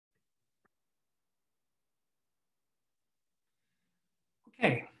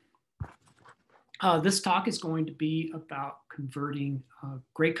Okay. This talk is going to be about converting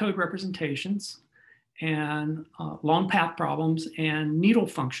gray code representations and long path problems and needle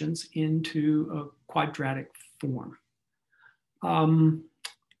functions into a quadratic form.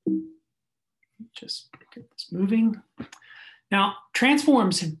 Just get this moving. Now,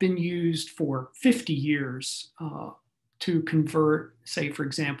 transforms have been used for 50 years to convert, say, for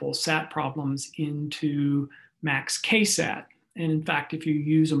example, SAT problems into max K-SAT. And in fact, if you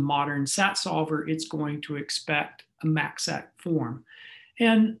use a modern SAT solver, it's going to expect a max SAT form.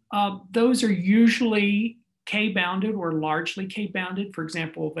 And those are usually K-bounded or largely K-bounded. For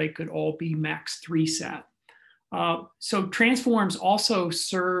example, they could all be max 3 SAT. So transforms also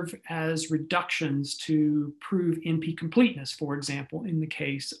serve as reductions to prove NP completeness, for example, in the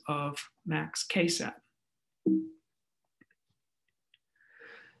case of max K-SAT.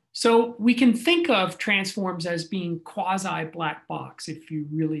 So we can think of transforms as being quasi black box if you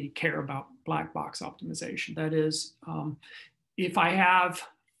really care about black box optimization. That is, if I have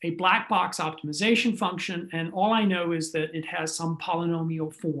a black box optimization function and all I know is that it has some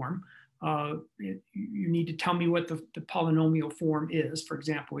polynomial form, you need to tell me what the polynomial form is. For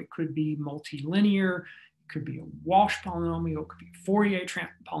example, it could be multilinear, it could be a Walsh polynomial, it could be a Fourier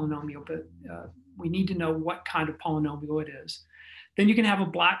polynomial, but we need to know what kind of polynomial it is. Then you can have a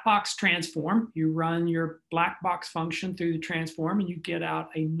black box transform. You run your black box function through the transform and you get out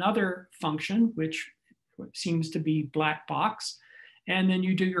another function, which seems to be black box. And then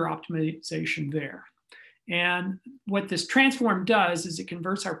you do your optimization there. And what this transform does is it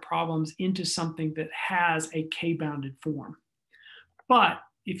converts our problems into something that has a K-bounded form. But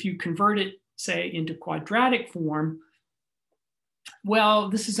if you convert it, say, into quadratic form, well,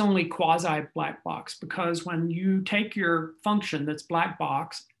 this is only quasi black box, because when you take your function that's black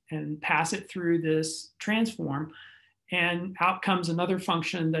box and pass it through this transform, and out comes another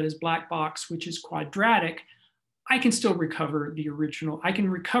function that is black box, which is quadratic, I can still recover the original. I can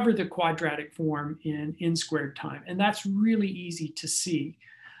recover the quadratic form in n squared time. And that's really easy to see.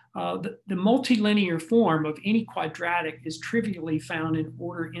 The multilinear form of any quadratic is trivially found in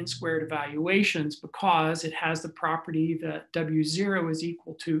order n squared evaluations because it has the property that W0 is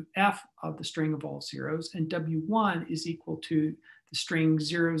equal to f of the string of all zeros, and W1 is equal to the string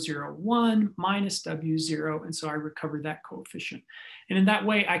 0, 0, 1 minus W0, and so I recover that coefficient. And in that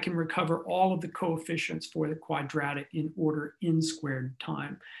way, I can recover all of the coefficients for the quadratic in order n squared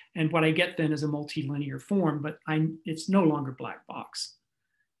time. And what I get then is a multilinear form, but it's no longer black box.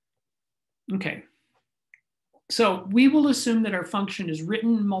 Okay, so we will assume that our function is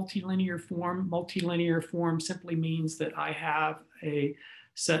written in multilinear form. Multilinear form simply means that I have a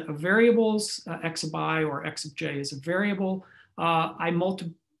set of variables, x of I or x of j is a variable. I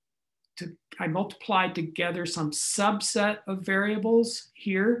multiply together some subset of variables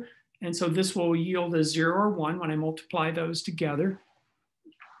here. And so this will yield a 0 or 1 when I multiply those together.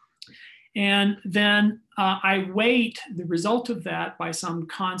 And then I weight the result of that by some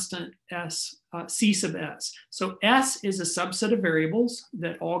constant s, c sub s. So s is a subset of variables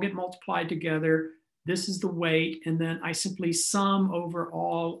that all get multiplied together. This is the weight. And then I simply sum over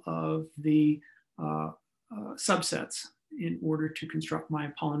all of the subsets in order to construct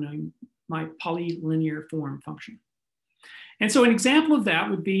my polylinear form function. And so an example of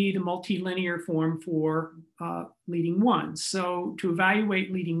that would be the multilinear form for leading ones. So to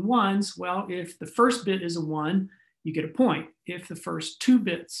evaluate leading ones, well, if the first bit is a 1, you get a point. If the first 2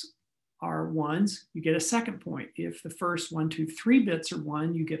 bits are 1s, you get a second point. If the first 1, 2, 3 bits are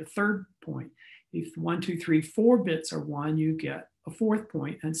 1, you get a third point. If 1, 2, 3, 4 bits are 1, you get a fourth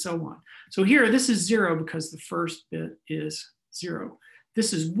point, and so on. So here, this is 0 because the first bit is 0.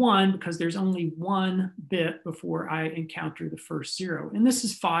 This is 1 because there's only 1 bit before I encounter the first 0. And this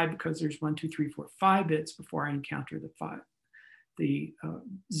is 5 because there's 1, 2, 3, 4, 5 bits before I encounter the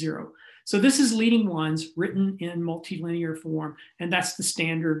 0. So this is leading ones written in multilinear form, and that's the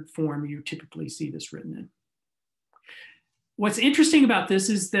standard form you typically see this written in. What's interesting about this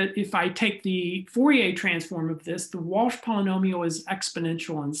is that if I take the Fourier transform of this, the Walsh polynomial is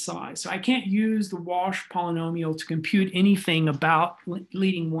exponential in size. So I can't use the Walsh polynomial to compute anything about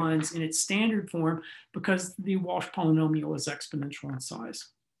leading ones in its standard form because the Walsh polynomial is exponential in size.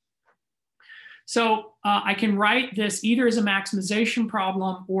 So I can write this either as a maximization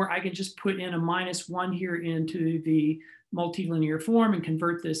problem, or I can just put in a -1 here into the multilinear form and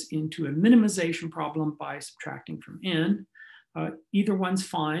convert this into a minimization problem by subtracting from n. Either one's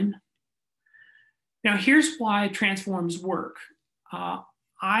fine. Now here's why transforms work.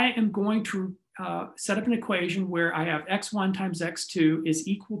 I am going to set up an equation where I have x1 times x2 is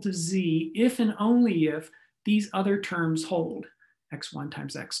equal to z if and only if these other terms hold. x1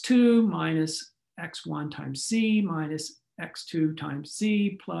 times x2 minus x1 times z minus x2 times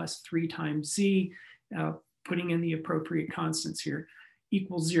z plus 3 times z, putting in the appropriate constants here,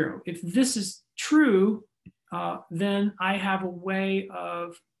 equals 0. If this is true, then I have a way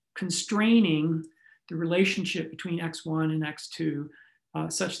of constraining the relationship between x1 and x2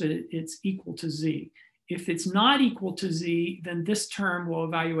 such that it's equal to z. If it's not equal to z, then this term will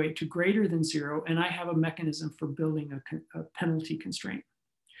evaluate to greater than 0, and I have a mechanism for building a penalty constraint.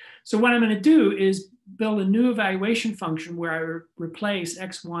 So what I'm going to do is build a new evaluation function where I replace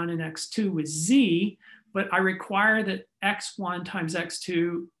x1 and x2 with z, but I require that x1 times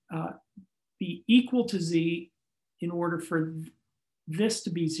x2 be equal to z in order for this to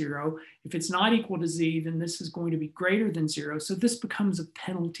be 0. If it's not equal to z, then this is going to be greater than 0. So this becomes a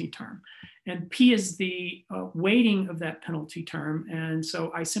penalty term. And p is the weighting of that penalty term. And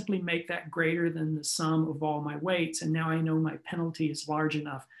so I simply make that greater than the sum of all my weights. And now I know my penalty is large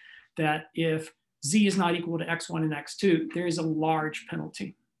enough that if z is not equal to x1 and x2, there is a large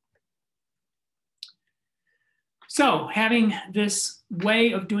penalty. So having this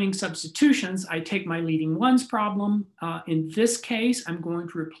way of doing substitutions, I take my leading ones problem. In this case, I'm going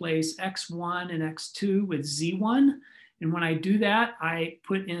to replace x1 and x2 with z1. And when I do that, I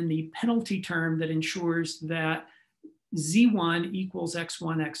put in the penalty term that ensures that z1 equals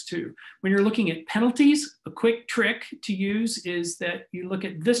x1, x2. When you're looking at penalties, a quick trick to use is that you look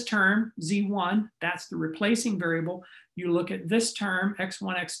at this term, z1, that's the replacing variable. You look at this term,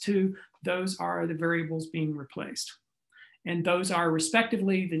 x1, x2, those are the variables being replaced. And those are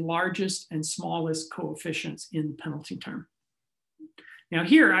respectively the largest and smallest coefficients in the penalty term. Now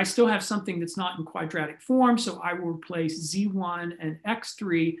here, I still have something that's not in quadratic form, so I will replace z1 and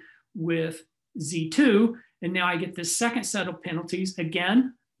x3 with z2, and now I get this second set of penalties.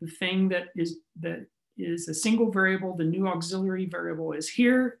 Again, the thing that is a single variable, the new auxiliary variable is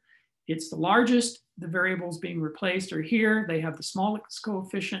here. It's the largest. The variables being replaced are here. They have the smallest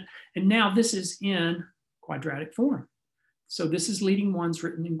coefficient, and now this is in quadratic form. So this is leading ones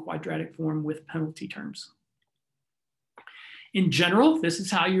written in quadratic form with penalty terms. In general, this is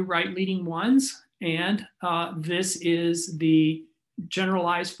how you write leading ones, and this is the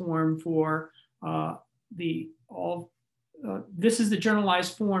generalized form for this is the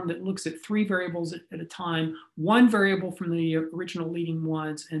generalized form that looks at 3 variables at a time, 1 variable from the original leading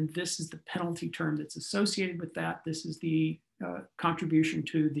ones, and this is the penalty term that's associated with that. This is the contribution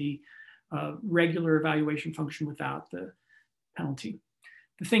to the regular evaluation function without the penalty.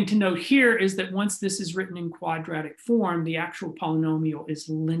 The thing to note here is that once this is written in quadratic form, the actual polynomial is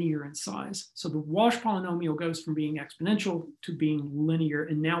linear in size. So the Walsh polynomial goes from being exponential to being linear,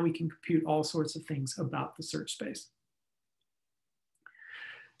 and now we can compute all sorts of things about the search space.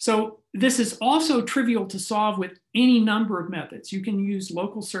 So this is also trivial to solve with any number of methods. You can use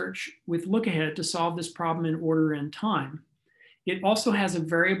local search with look-ahead to solve this problem in order and time. It also has a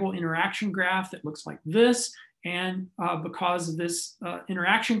variable interaction graph that looks like this. And because this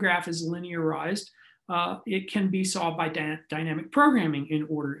interaction graph is linearized, it can be solved by dynamic programming in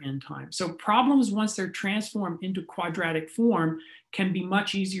order and time. So problems, once they're transformed into quadratic form, can be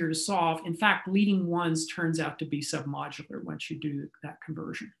much easier to solve. In fact, leading ones turns out to be submodular once you do that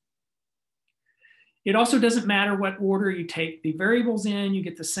conversion. It also doesn't matter what order you take the variables in, you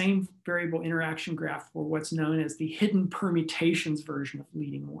get the same variable interaction graph for what's known as the hidden permutations version of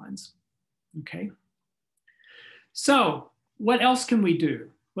leading ones. Okay. So what else can we do?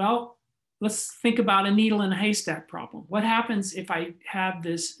 Well, let's think about a needle in a haystack problem. What happens if I have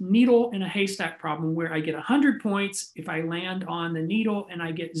this needle in a haystack problem where I get 100 points if I land on the needle and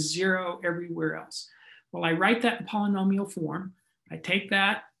I get 0 everywhere else? Well, I write that in polynomial form. I take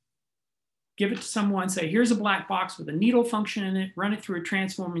that, give it to someone, say, here's a black box with a needle function in it, run it through a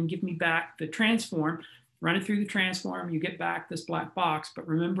transform and give me back the transform. Run it through the transform, you get back this black box. But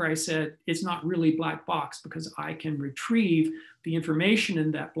remember, I said it's not really black box because I can retrieve the information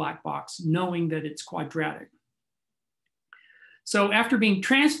in that black box knowing that it's quadratic. So after being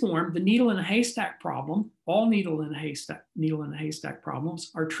transformed, the needle in a haystack problem, all needle in a haystack problems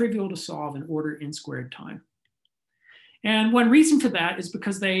are trivial to solve in order n squared time. And one reason for that is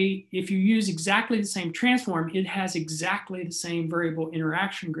because if you use exactly the same transform, it has exactly the same variable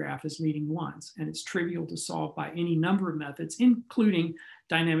interaction graph as leading ones. And it's trivial to solve by any number of methods, including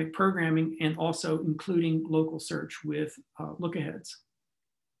dynamic programming and also including local search with look-aheads.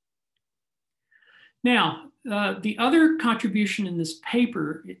 Now, the other contribution in this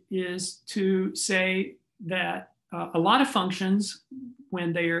paper is to say that a lot of functions,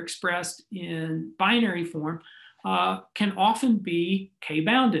 when they are expressed in binary form, can often be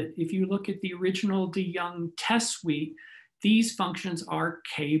k-bounded. If you look at the original de Young test suite, these functions are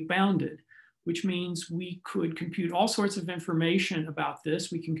k-bounded, which means we could compute all sorts of information about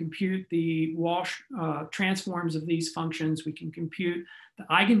this. We can compute the Walsh transforms of these functions. We can compute the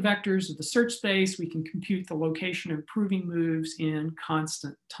eigenvectors of the search space. We can compute the location of proving moves in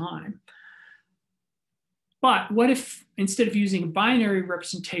constant time. But what if instead of using a binary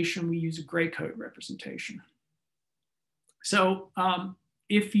representation, we use a gray code representation? So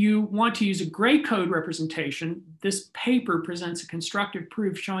if you want to use a gray code representation, this paper presents a constructive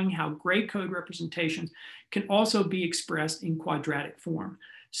proof showing how gray code representations can also be expressed in quadratic form.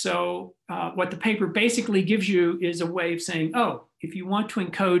 So what the paper basically gives you is a way of saying, oh, if you want to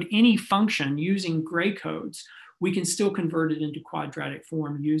encode any function using gray codes, we can still convert it into quadratic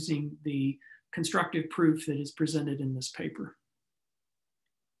form using the constructive proof that is presented in this paper.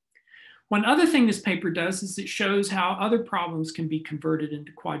 One other thing this paper does is it shows how other problems can be converted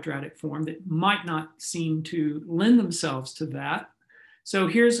into quadratic form that might not seem to lend themselves to that. So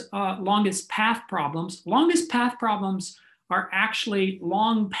here's longest path problems. Longest path problems are actually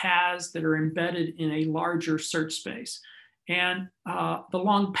long paths that are embedded in a larger search space. And the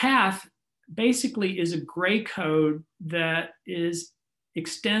long path basically is a gray code that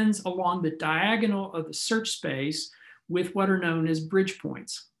extends along the diagonal of the search space with what are known as bridge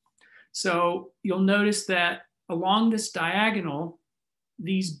points. So you'll notice that along this diagonal,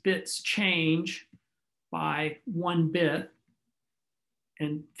 these bits change by 1 bit.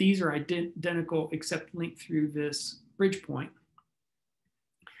 And these are identical except linked through this bridge point.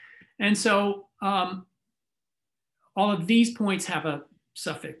 And so all of these points have a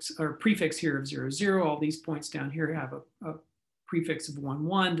suffix or prefix here of 0, 0. All these points down here have a prefix of 1,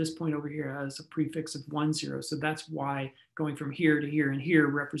 1. This point over here has a prefix of 1, 0. So that's why going from here to here and here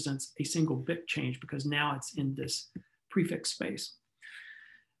represents a single bit change, because now it's in this prefix space.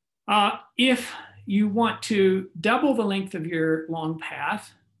 If you want to double the length of your long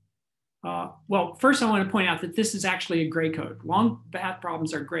path, well, first I want to point out that this is actually a gray code. Long path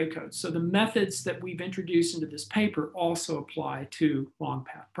problems are gray codes. So the methods that we've introduced into this paper also apply to long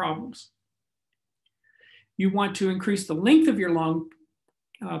path problems. You want to increase the length of your long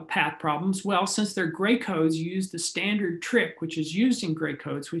path problems. Well, since they're gray codes, use the standard trick, which is used in gray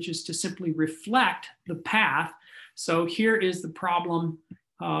codes, which is to simply reflect the path. So here is the problem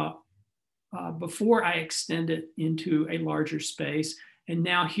before I extend it into a larger space. And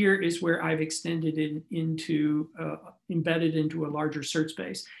now here is where I've extended it into, embedded into a larger search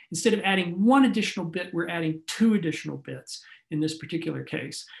space. Instead of adding 1 additional bit, we're adding 2 additional bits in this particular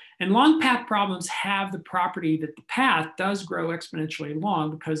case. And long path problems have the property that the path does grow exponentially long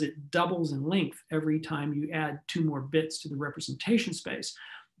because it doubles in length every time you add 2 more bits to the representation space.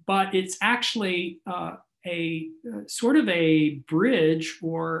 But it's actually a sort of a bridge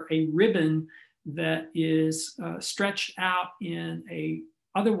or a ribbon that is stretched out in a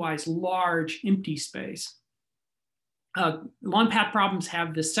otherwise large empty space. Long path problems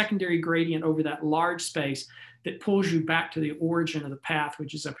have this secondary gradient over that large space that pulls you back to the origin of the path,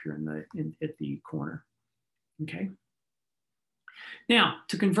 which is up here at the corner. Okay. Now,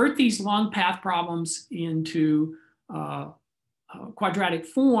 to convert these long path problems into quadratic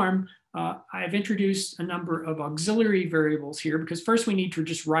form, I've introduced a number of auxiliary variables here, because first we need to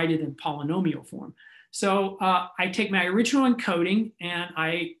just write it in polynomial form. So I take my original encoding and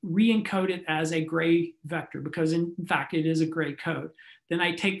I re-encode it as a gray vector, because in fact it is a gray code. Then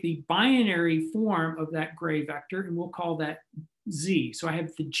I take the binary form of that gray vector and we'll call that Z. So I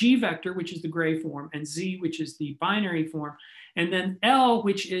have the G vector, which is the gray form, and Z, which is the binary form. And then L,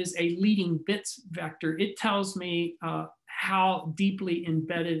 which is a leading bits vector. It tells me how deeply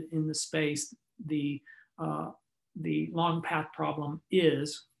embedded in the space the long path problem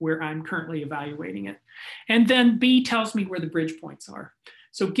is, where I'm currently evaluating it. And then B tells me where the bridge points are.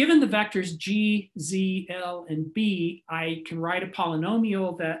 So given the vectors G, Z, L, and B, I can write a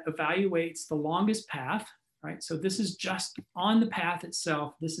polynomial that evaluates the longest path, right? So this is just on the path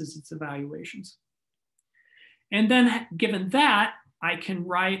itself. This is its evaluations. And then given that, I can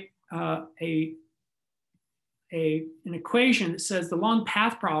write an equation that says the long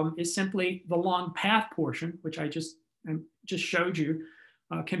path problem is simply the long path portion, which I just showed you,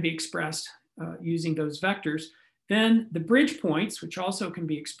 can be expressed using those vectors. Then the bridge points, which also can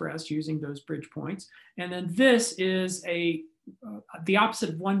be expressed using those bridge points. And then this is the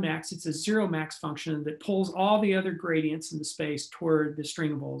opposite of 1 max. It's a 0 max function that pulls all the other gradients in the space toward the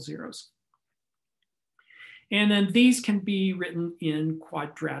string of all zeros. And then these can be written in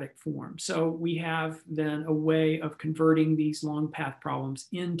quadratic form. So we have then a way of converting these long path problems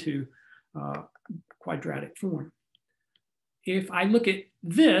into quadratic form. if I look at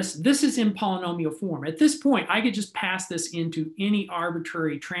this, this is in polynomial form. At this point, I could just pass this into any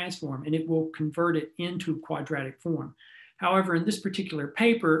arbitrary transform and it will convert it into quadratic form. However, in this particular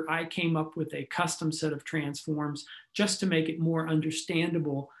paper, I came up with a custom set of transforms just to make it more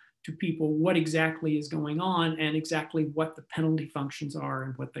understandable to people what exactly is going on and exactly what the penalty functions are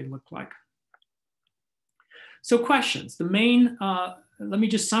and what they look like. So questions. The main, let me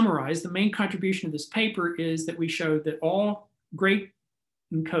just summarize. The main contribution of this paper is that we showed that all great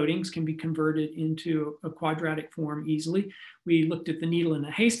encodings can be converted into a quadratic form easily. We looked at the needle in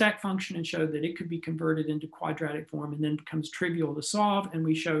a haystack function and showed that it could be converted into quadratic form and then becomes trivial to solve. And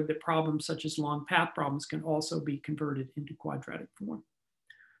we showed that problems such as long path problems can also be converted into quadratic form.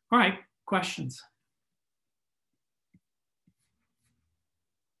 All right, questions?